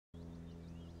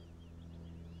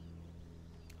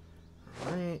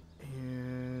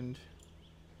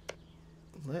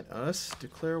let us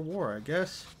declare war, I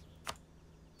guess.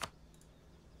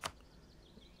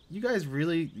 You guys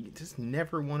really just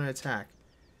never want to attack.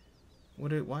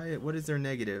 What is their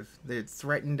negative? The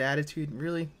threatened attitude?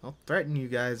 Really? I'll threaten you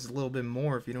guys a little bit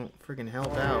more if you don't freaking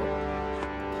help out.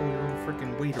 Pull your own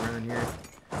freaking weight around here.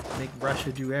 Make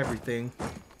Russia do everything.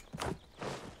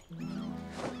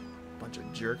 Bunch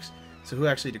of jerks. So who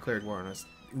actually declared war on us?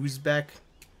 Uzbek?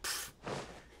 Pfft.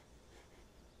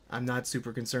 I'm not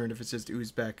super concerned if it's just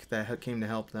Uzbek that came to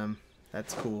help them.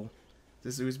 That's cool.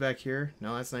 Is this Uzbek here?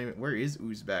 No, that's not even... Where is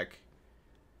Uzbek?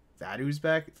 That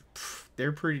Uzbek? Pfft,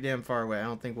 they're pretty damn far away. I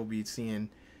don't think we'll be seeing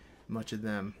much of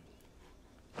them.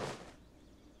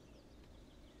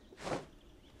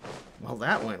 Well,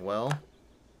 that went well.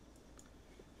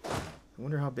 I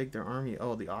wonder how big their army...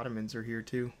 Oh, the Ottomans are here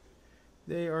too.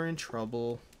 They are in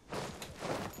trouble.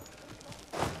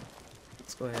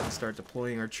 Let's go ahead and start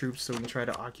deploying our troops so we can try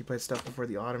to occupy stuff before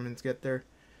the Ottomans get there.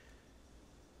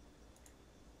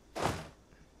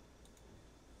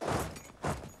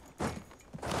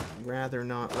 Rather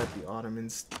not let the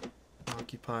Ottomans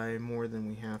occupy more than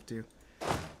we have to.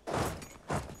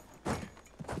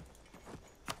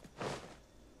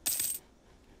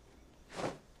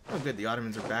 Oh good, the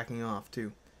Ottomans are backing off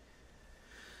too.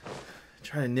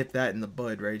 Try to nip that in the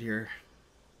bud right here.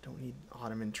 Don't need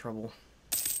Ottoman trouble.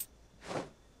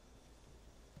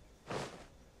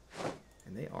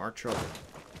 And they are trouble.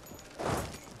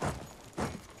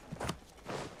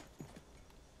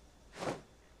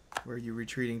 Where are you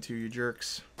retreating to, you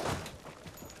jerks? Leave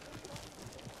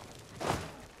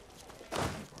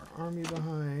our army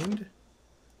behind.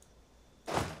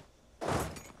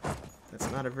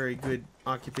 That's not a very good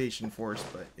occupation force,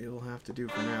 but it will have to do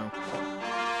for now.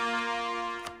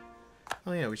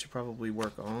 Oh yeah, we should probably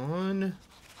work on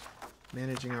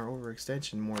managing our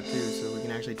overextension more too, so we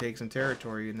can actually take some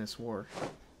territory in this war.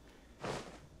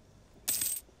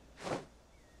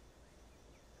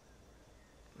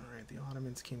 Alright, the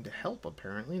Ottomans came to help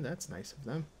apparently. That's nice of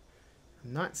them.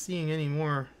 I'm not seeing any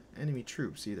more enemy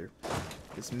troops either.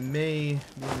 This may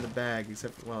be in the bag,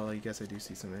 except, well, I guess I do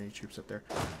see some enemy troops up there.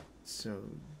 So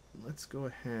let's go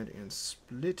ahead and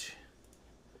split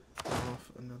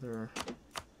off another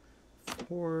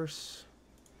force.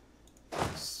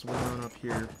 Swing on up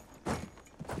here.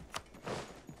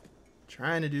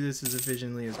 Trying to do this as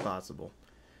efficiently as possible.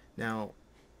 Now,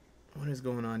 what is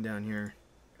going on down here?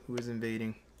 Who is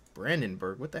invading?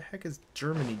 Brandenburg. What the heck is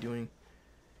Germany doing?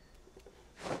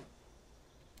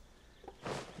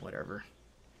 Whatever.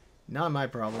 Not my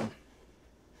problem.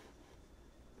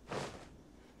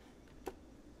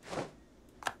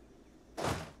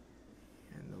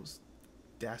 And those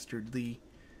dastardly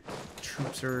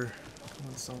troops are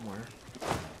going somewhere.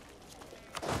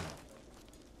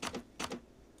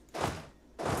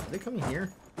 Are they coming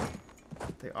here?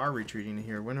 They are retreating to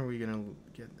here. When are we gonna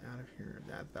get out of here?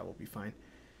 That will be fine.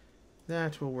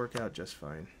 That will work out just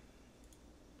fine.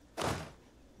 So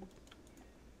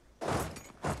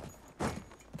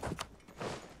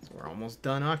we're almost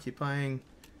done occupying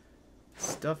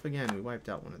stuff again. We wiped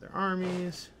out one of their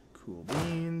armies. Cool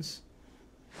beans.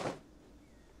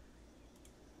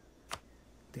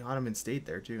 The Ottoman stayed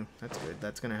there too. That's good.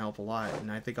 That's going to help a lot.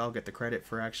 And I think I'll get the credit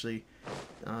for actually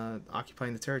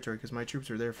occupying the territory because my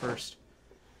troops are there first.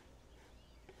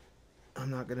 I'm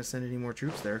not going to send any more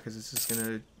troops there because it's just going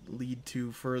to lead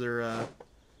to further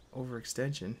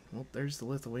overextension. Well, there's the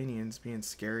Lithuanians being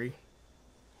scary.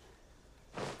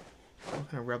 What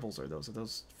kind of rebels are those? Are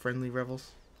those friendly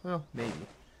rebels? Well, maybe.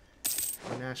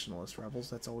 They're nationalist rebels.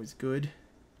 That's always good.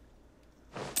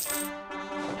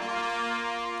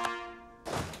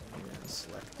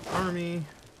 Select the army.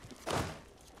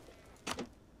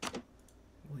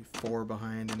 We'll leave 4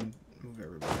 behind and move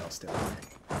everybody else down there.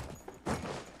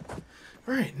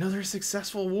 Alright, another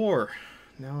successful war.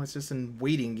 Now it's just a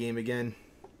waiting game again.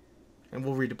 And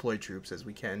we'll redeploy troops as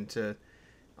we can to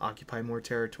occupy more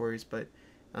territories, but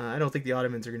I don't think the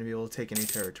Ottomans are going to be able to take any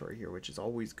territory here, which is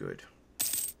always good.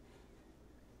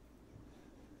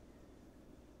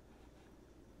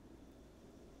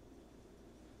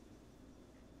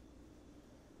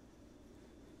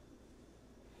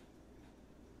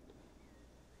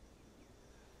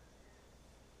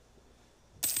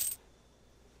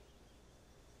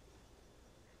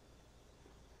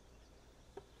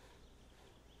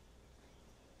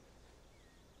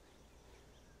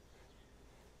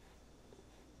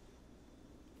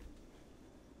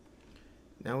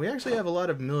 Now we actually have a lot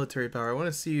of military power. I want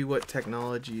to see what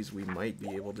technologies we might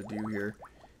be able to do here.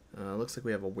 Looks like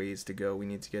we have a ways to go. We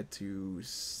need to get to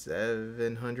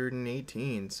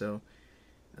 718, so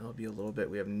that'll be a little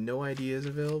bit. We have no ideas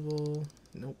available.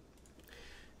 Nope.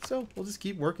 So we'll just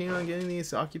keep working on getting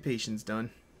these occupations done.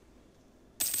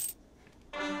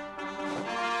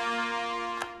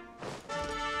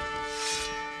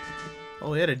 Oh,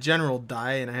 we had a general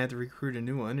die, and I had to recruit a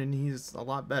new one, and he's a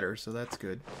lot better, so that's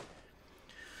good.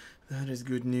 That is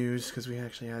good news, because we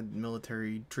actually had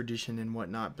military tradition and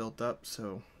whatnot built up,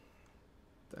 so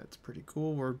that's pretty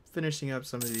cool. We're finishing up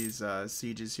some of these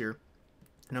sieges here.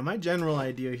 Now, my general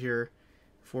idea here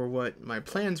for what my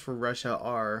plans for Russia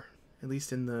are, at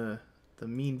least in the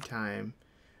meantime,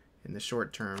 in the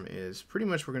short term, is pretty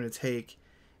much we're going to take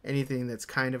anything that's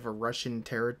kind of a Russian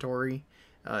territory,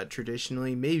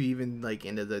 traditionally, maybe even like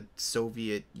into the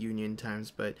Soviet Union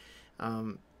times, but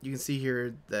you can see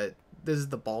here that this is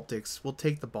the Baltics. We'll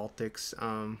take the Baltics.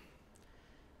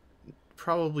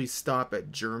 Probably stop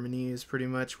at Germany is pretty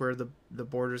much where the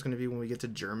border is going to be when we get to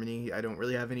Germany. I don't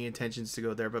really have any intentions to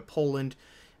go there, but Poland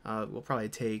we'll probably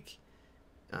take.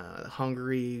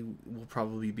 Hungary will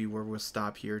probably be where we'll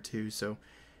stop here too, so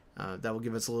that will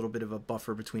give us a little bit of a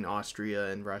buffer between Austria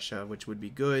and Russia, which would be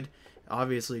good.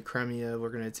 Obviously, Crimea we're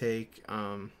going to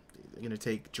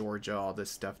take Georgia, all this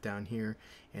stuff down here,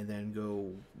 and then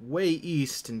go way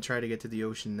east and try to get to the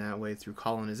ocean that way through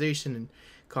colonization and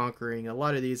conquering. A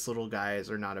lot of these little guys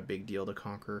are not a big deal to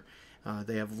conquer.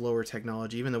 They have lower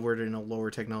technology, even though we're in a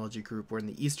lower technology group. We're in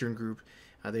the Eastern group.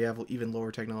 They have even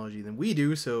lower technology than we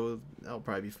do, so that'll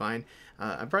probably be fine.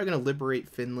 I'm probably going to liberate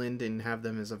Finland and have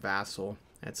them as a vassal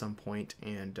at some point,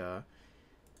 and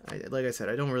like I said,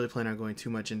 I don't really plan on going too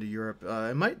much into Europe.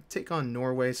 I might take on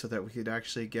Norway so that we could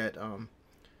actually get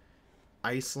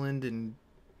Iceland and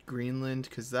Greenland,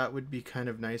 because that would be kind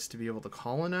of nice to be able to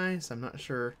colonize. I'm not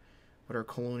sure what our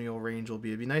colonial range will be.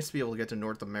 It'd be nice to be able to get to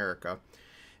North America,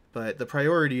 but the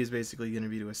priority is basically going to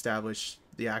be to establish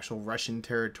the actual Russian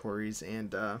territories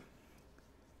and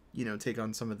you know, take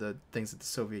on some of the things that the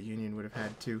Soviet Union would have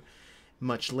had to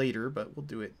much later, but we'll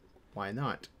do it. Why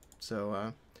not?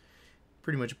 So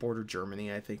pretty much border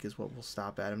Germany, I think, is what we'll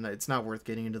stop at. It's not worth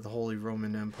getting into the Holy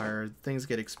Roman Empire. Things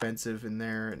get expensive in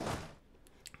there, and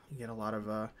you get a lot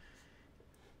of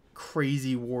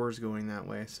crazy wars going that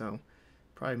way. So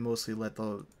probably mostly let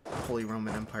the Holy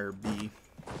Roman Empire be.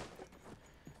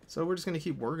 So we're just going to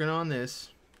keep working on this.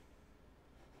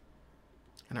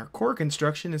 And our core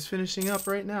construction is finishing up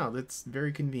right now. That's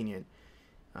very convenient.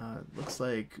 Looks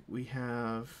like we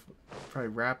have probably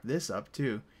wrapped this up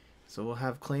too. So we'll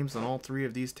have claims on all three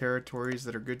of these territories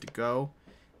that are good to go.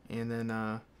 And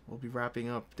then we'll be wrapping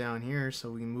up down here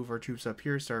so we can move our troops up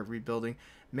here, start rebuilding.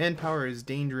 Manpower is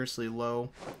dangerously low.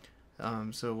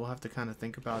 So we'll have to kind of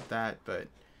think about that, but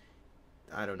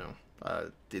I don't know.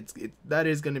 That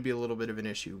is going to be a little bit of an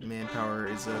issue. Manpower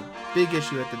is a big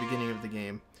issue at the beginning of the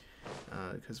game.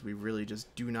 Because we really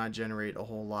just do not generate a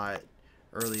whole lot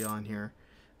early on here.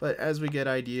 But as we get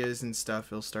ideas and stuff,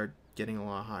 it'll start getting a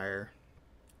lot higher.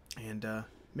 And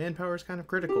manpower is kind of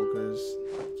critical because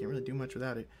you can't really do much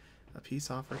without it. A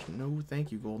peace offer? No,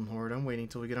 thank you, Golden Horde. I'm waiting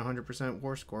until we get 100%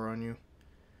 war score on you.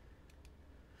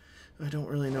 I don't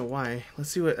really know why. Let's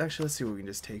see what we can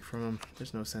just take from them.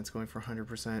 There's no sense going for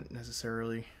 100%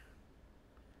 necessarily.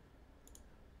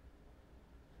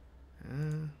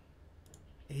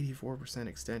 84%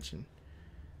 extension.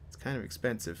 It's kind of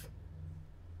expensive.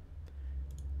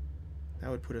 That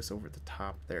would put us over the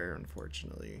top there,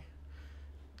 unfortunately.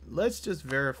 Let's just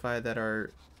verify that our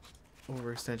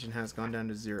overextension has gone down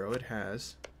to 0. It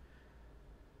has.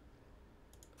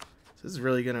 So this is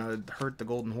really going to hurt the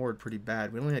Golden Horde pretty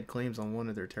bad. We only had claims on one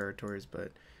of their territories,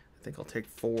 but I think I'll take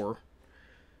 4.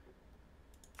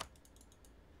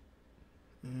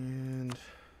 And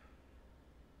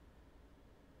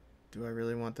do I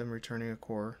really want them returning a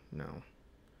core? No.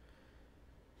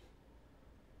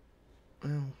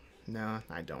 Well, no,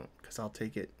 I don't, because I'll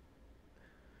take it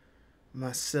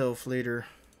myself later.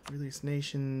 Release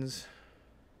nations.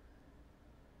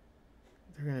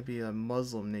 They're going to be a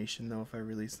Muslim nation, though, if I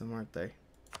release them, aren't they?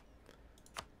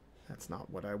 That's not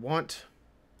what I want.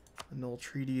 Annul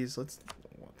treaties. Let's...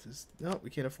 No, we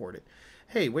can't afford it.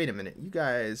 Hey, wait a minute. You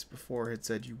guys before had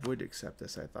said you would accept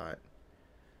this, I thought.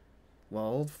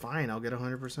 Well, fine. I'll get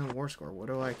 100% war score. What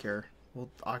do I care? We'll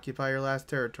occupy your last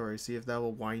territory. See if that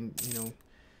will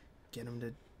get them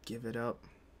to give it up.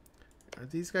 Are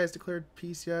these guys declared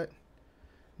peace yet?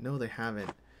 No, they haven't.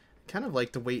 I kind of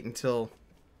like to wait until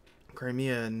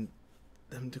Crimea and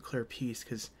them declare peace,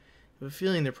 because I have a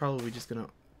feeling they're probably just going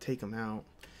to take them out.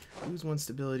 Lose 1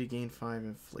 stability, gain 5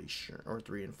 inflation, or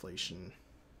 3 inflation.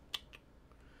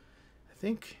 I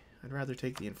think I'd rather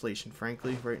take the inflation,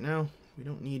 frankly, right now. We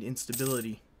don't need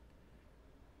instability.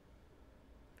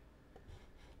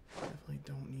 Definitely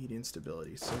don't need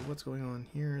instability. So what's going on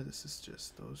here? This is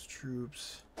just those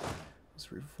troops.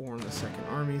 Let's reform the second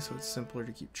army so it's simpler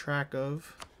to keep track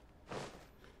of.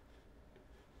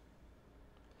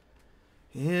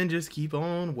 And just keep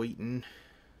on waiting.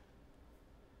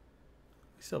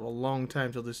 We still have a long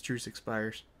time till this truce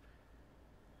expires.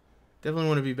 Definitely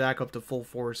want to be back up to full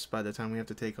force by the time we have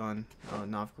to take on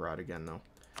Novgorod again, though.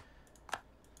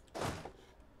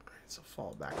 Alright, so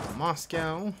fall back to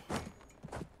Moscow.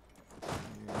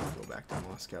 And go back to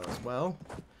Moscow as well.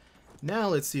 Now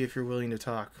let's see if you're willing to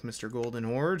talk, Mr. Golden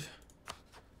Horde.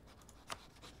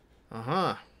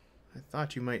 I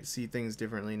thought you might see things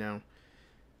differently now.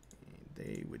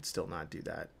 They would still not do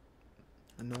that.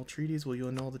 Annul treaties? Will you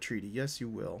annul the treaty? Yes, you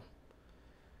will.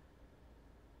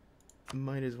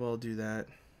 Might as well do that.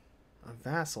 A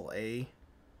vassal, eh?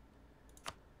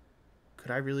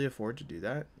 Could I really afford to do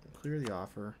that? Clear the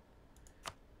offer.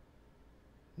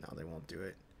 No, they won't do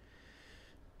it.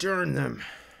 Darn them!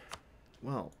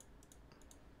 Well,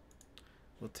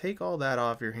 we'll take all that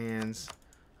off your hands,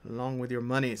 along with your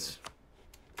monies.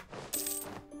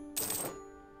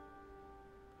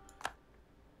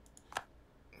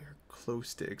 We're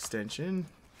close to extension.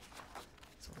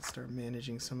 So let's start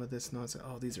managing some of this nonsense.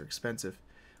 Oh, these are expensive.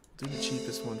 We'll do the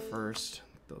cheapest one first.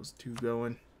 Those two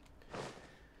going.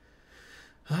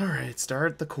 Alright,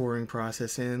 start the coring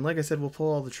process. And like I said, we'll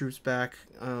pull all the troops back.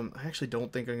 I actually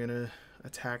don't think I'm going to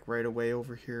attack right away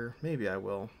over here. Maybe I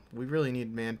will. We really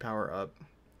need manpower up.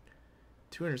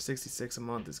 266 a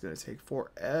month is going to take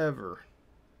forever.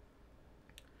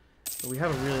 But we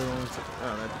have a really long time.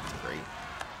 Oh, that's great.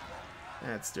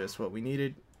 That's just what we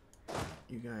needed.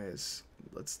 You guys,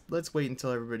 let's wait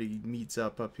until everybody meets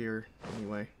up here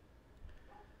anyway.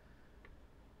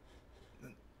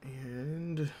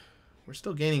 And we're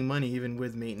still gaining money even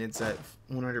with maintenance at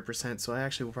 100%, so I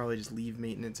actually will probably just leave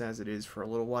maintenance as it is for a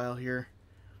little while here.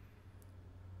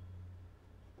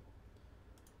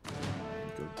 Go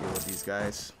deal with these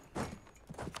guys.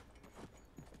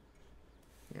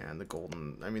 Yeah, and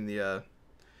the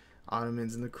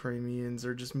Ottomans and the Crimeans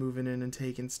are just moving in and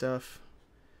taking stuff.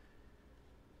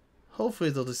 Hopefully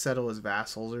they'll just settle as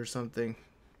vassals or something.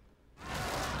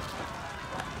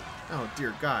 Oh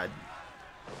dear God.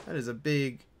 That is a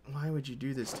big... Why would you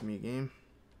do this to me, game?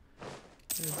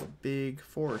 That is a big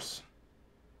force.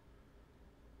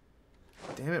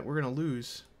 Damn it, we're gonna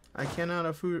lose. I cannot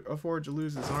afford to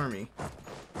lose this army.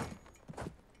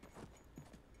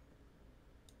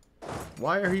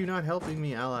 Why are you not helping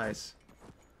me, allies?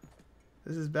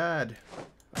 This is bad.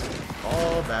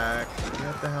 Fall back.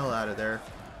 Get the hell out of there.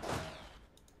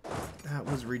 That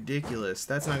was ridiculous.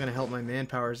 That's not going to help my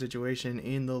manpower situation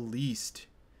in the least.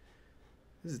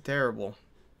 This is terrible.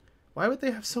 Why would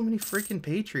they have so many freaking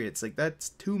patriots? Like, that's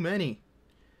too many.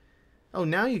 Oh,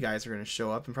 now you guys are going to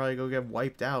show up and probably go get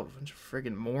wiped out. Bunch of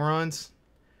friggin' morons.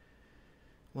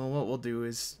 Well, what we'll do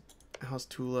is... How's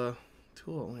Tula?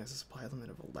 Tula only has a supply limit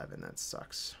of 11. That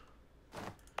sucks.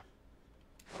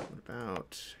 What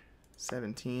about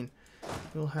 17?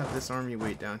 We'll have this army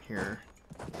wait down here.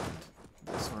 And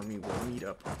this army will meet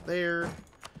up there.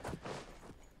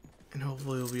 And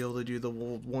hopefully we'll be able to do the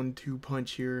 1-2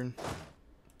 punch here. And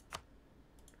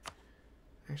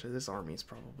actually, this army's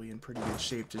probably in pretty good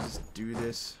shape to just do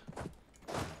this.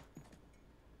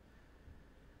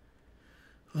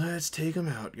 Let's take them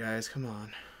out, guys. Come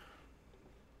on.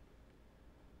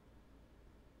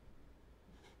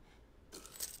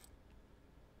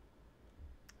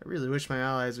 I really wish my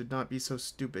allies would not be so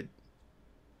stupid.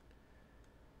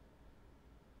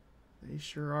 They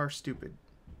sure are stupid.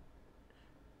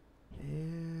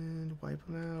 And wipe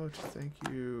them out. Thank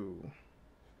you.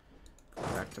 Go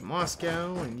back to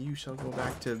Moscow, and you shall go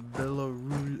back to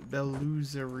Beluzariro,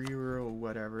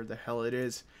 whatever the hell it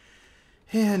is.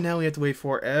 And now we have to wait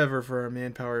forever for our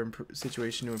manpower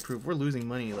situation to improve. We're losing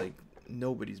money like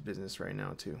nobody's business right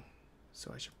now, too.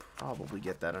 So I should probably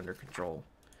get that under control.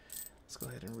 Let's go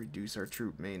ahead and reduce our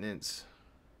troop maintenance.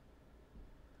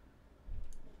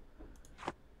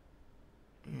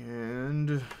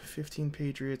 And 15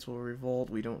 patriots will revolt.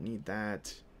 We don't need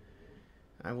that.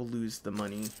 I will lose the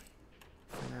money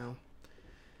for now.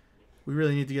 We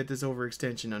really need to get this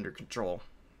overextension under control,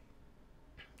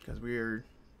 because we are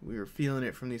feeling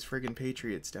it from these friggin'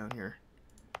 patriots down here.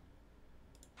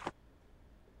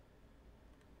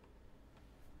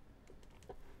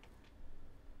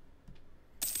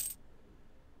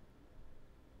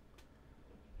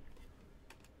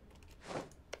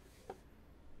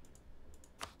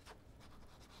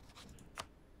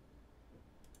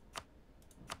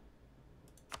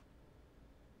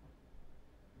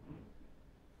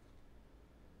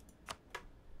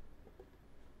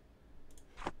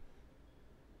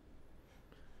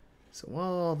 So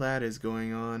while all that is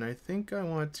going on, I think I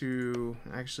want to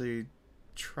actually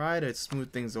try to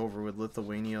smooth things over with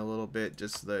Lithuania a little bit,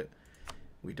 just so that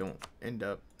we don't end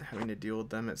up having to deal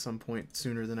with them at some point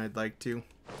sooner than I'd like to.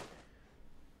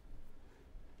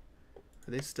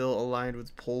 Are they still aligned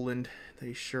with Poland?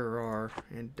 They sure are.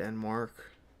 And Denmark.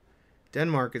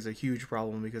 Denmark is a huge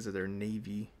problem because of their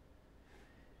navy.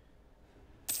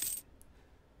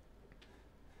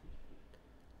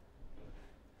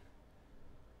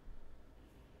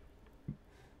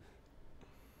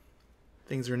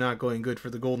 Things are not going good for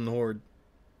the Golden Horde.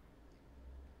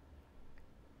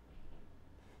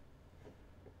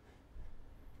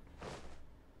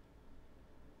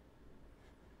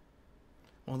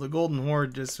 Well, the Golden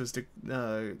Horde just was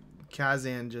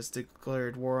Kazan just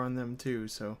declared war on them too,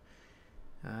 so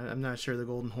I'm not sure the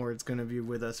Golden Horde's going to be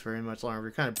with us very much longer.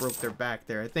 We kind of broke their back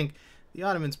there. I think the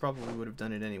Ottomans probably would have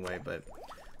done it anyway, but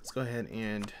let's go ahead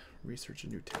and research a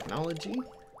new technology.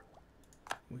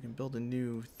 We can build a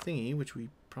new thingy, which we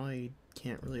probably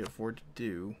can't really afford to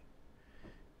do.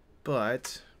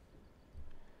 But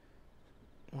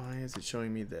why is it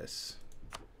showing me this?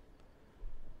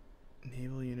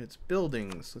 Naval units,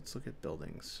 buildings. Let's look at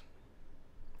buildings.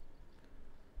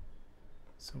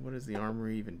 So what does the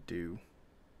armory even do?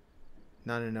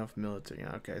 Not enough military.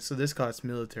 Okay, so this costs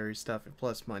military stuff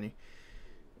plus money.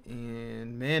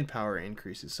 And manpower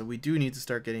increases. So we do need to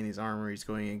start getting these armories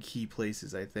going in key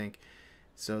places, I think.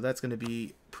 So that's going to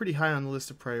be pretty high on the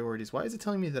list of priorities. Why is it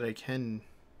telling me that I can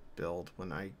build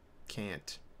when I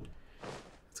can't?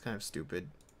 It's kind of stupid.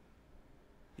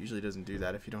 Usually doesn't do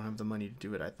that if you don't have the money to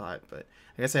do it, I thought. But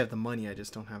I guess I have the money, I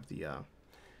just don't have the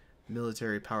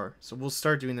military power. So we'll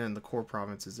start doing that in the core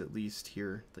provinces, at least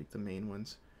here, like the main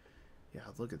ones. Yeah,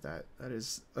 look at that. That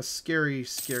is a scary,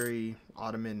 scary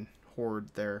Ottoman horde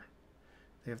there.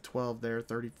 They have 12 there,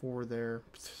 34 there.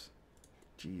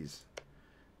 Jeez.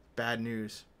 Bad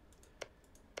news.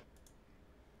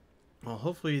 Well,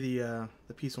 hopefully the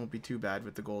peace won't be too bad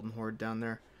with the Golden Horde down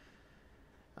there.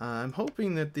 I'm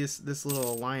hoping that this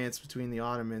little alliance between the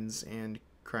Ottomans and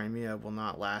Crimea will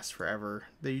not last forever.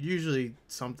 Usually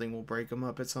something will break them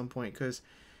up at some point, because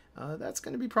that's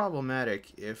going to be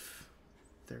problematic if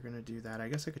they're going to do that. I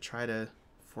guess I could try to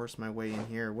force my way in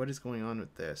here. What is going on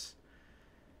with this?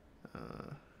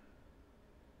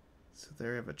 So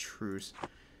there I have a truce.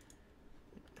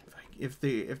 If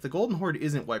the Golden Horde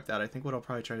isn't wiped out, I think what I'll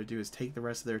probably try to do is take the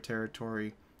rest of their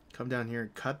territory, come down here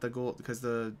and cut the gold, because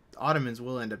the Ottomans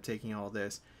will end up taking all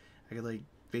this. I could like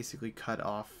basically cut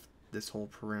off this whole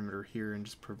perimeter here and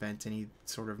just prevent any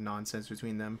sort of nonsense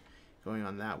between them going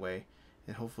on that way.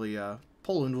 And hopefully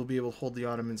Poland will be able to hold the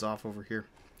Ottomans off over here.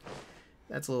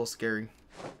 That's a little scary.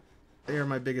 They are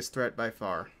my biggest threat by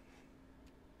far.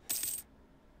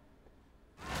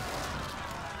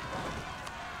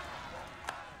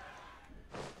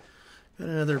 Got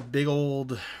another big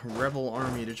old rebel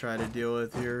army to try to deal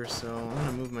with here, so I'm going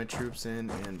to move my troops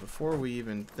in, and before we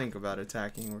even think about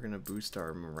attacking, we're going to boost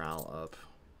our morale up.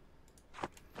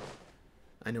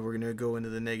 I know we're going to go into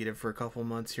the negative for a couple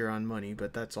months here on money,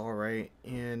 but that's alright,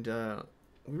 and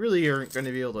we really aren't going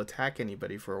to be able to attack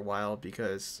anybody for a while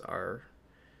because our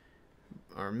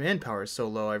manpower is so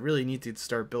low. I really need to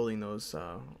start building those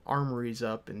armories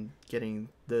up and getting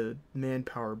the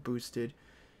manpower boosted.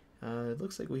 It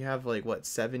looks like we have like what,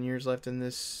 7 years left in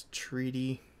this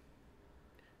treaty,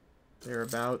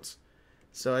 thereabouts.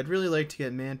 So I'd really like to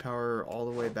get manpower all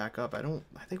the way back up. I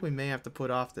think we may have to put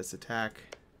off this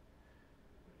attack.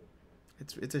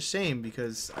 It's a shame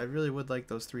because I really would like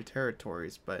those 3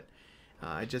 territories, but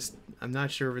I'm not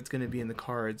sure if it's going to be in the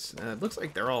cards. It looks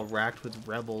like they're all racked with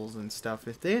rebels and stuff.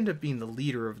 If they end up being the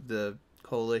leader of the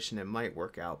coalition, it might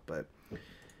work out, but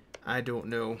I don't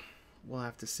know. We'll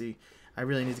have to see. I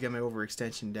really need to get my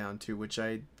overextension down too, which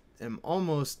I am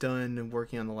almost done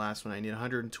working on the last one. I need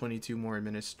 122 more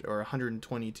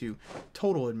 122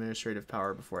 total administrative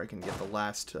power before I can get the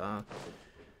last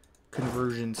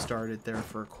conversion started there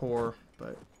for core.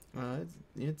 But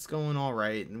it's going all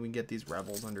right, and we can get these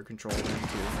rebels under control then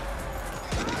too.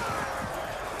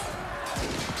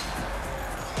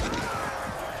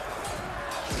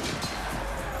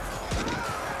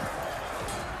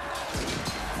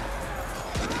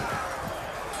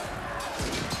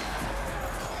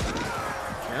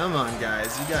 Come on,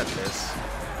 guys, you got this.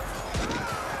 There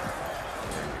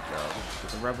you go.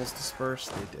 Did the rebels disperse?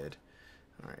 They did.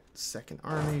 Alright, second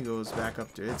army goes back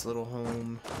up to its little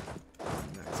home.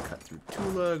 Nice, cut through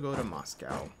Tula, go to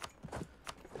Moscow.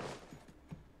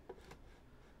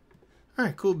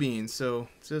 Alright, cool beans. So,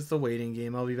 it's just the waiting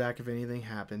game. I'll be back if anything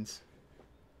happens.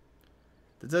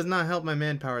 That does not help my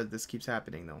manpower that this keeps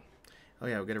happening, though. Oh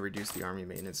yeah, we gotta reduce the army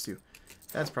maintenance too.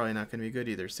 That's probably not gonna be good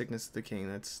either. Sickness of the king,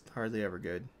 that's hardly ever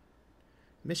good.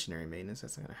 Missionary maintenance,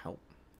 that's not gonna help.